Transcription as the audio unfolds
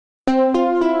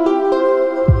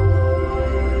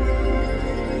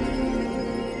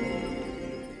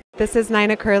This is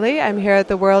Nina Curley. I'm here at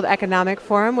the World Economic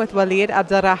Forum with Waleed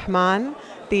Abdelrahman,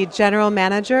 the General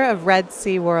Manager of Red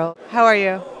Sea World. How are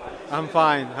you? I'm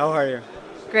fine. How are you?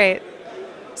 Great.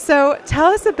 So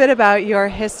tell us a bit about your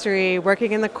history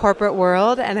working in the corporate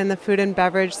world and in the food and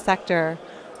beverage sector.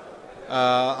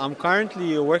 I'm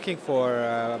currently working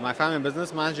for my family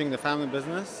business, managing the family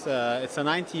business. It's a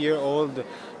 90-year-old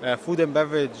food and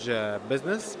beverage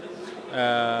business.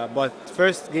 But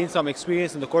first gained some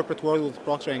experience in the corporate world with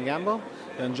Procter & Gamble,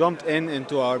 then jumped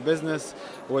into our business,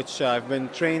 which I've been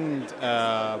trained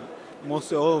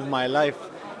mostly all of my life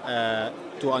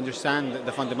to understand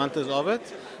the fundamentals of it.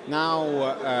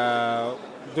 Now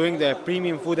doing the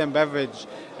premium food and beverage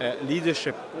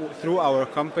leadership through our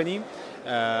company,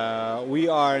 we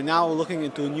are now looking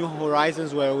into new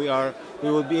horizons where we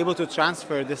will be able to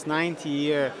transfer this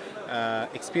 90-year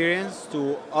experience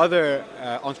to other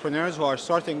entrepreneurs who are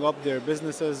starting up their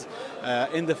businesses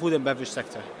in the food and beverage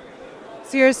sector.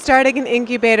 So you're starting an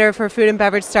incubator for food and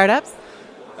beverage startups?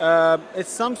 It's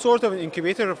some sort of an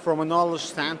incubator from a knowledge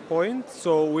standpoint.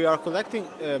 So we are collecting,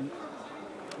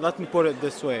 let me put it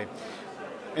this way.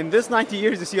 In this 90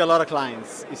 years, you see a lot of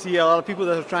clients. You see a lot of people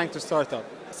that are trying to start up.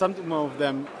 Some of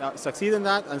them succeed in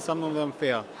that and some of them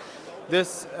fail.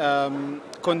 This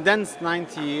condensed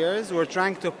 90 years, we're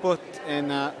trying to put in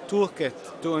a toolkit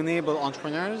to enable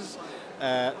entrepreneurs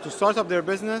to start up their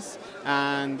business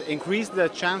and increase the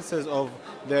chances of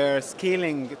their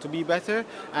scaling to be better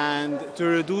and to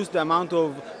reduce the amount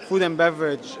of food and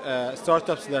beverage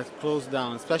startups that close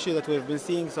down, especially that we've been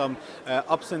seeing some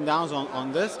ups and downs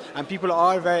on this, and people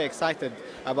are very excited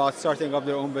about starting up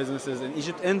their own businesses in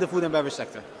Egypt in the food and beverage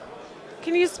sector.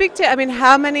 Can you speak to,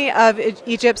 how many of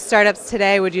Egypt's startups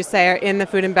today would you say are in the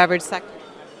food and beverage sector?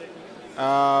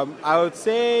 I would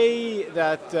say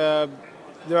that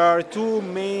there are two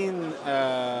main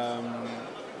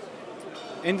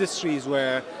industries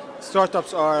where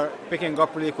startups are picking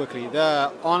up really quickly.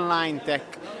 The online tech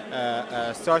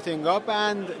starting up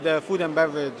and the food and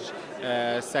beverage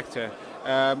sector.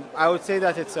 I would say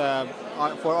that it's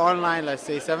for online, let's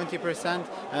say 70%,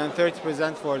 and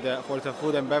 30% for the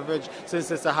food and beverage,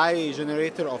 since it's a high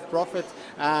generator of profit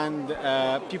and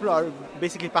people are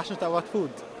basically passionate about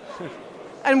food.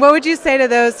 And what would you say to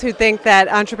those who think that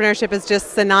entrepreneurship is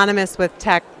just synonymous with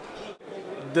tech?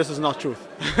 This is not true.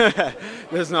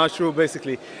 This is not true,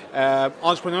 basically.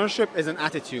 Entrepreneurship is an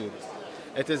attitude.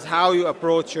 It is how you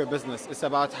approach your business. It's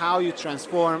about how you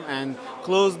transform and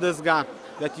close this gap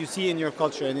that you see in your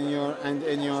culture and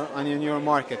in your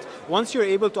market. Once you're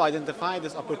able to identify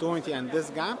this opportunity and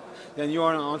this gap, then you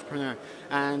are an entrepreneur.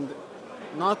 And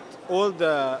not all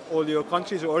your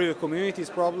countries or your communities'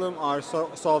 problems are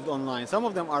solved online. Some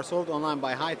of them are solved online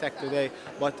by high tech today,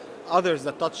 but others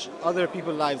that touch other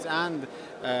people's lives and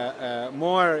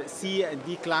more C and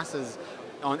D classes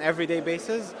on everyday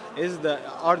basis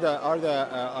are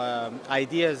the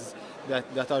ideas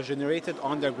that are generated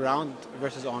on the ground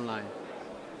versus online.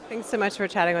 Thanks so much for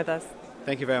chatting with us.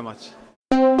 Thank you very much.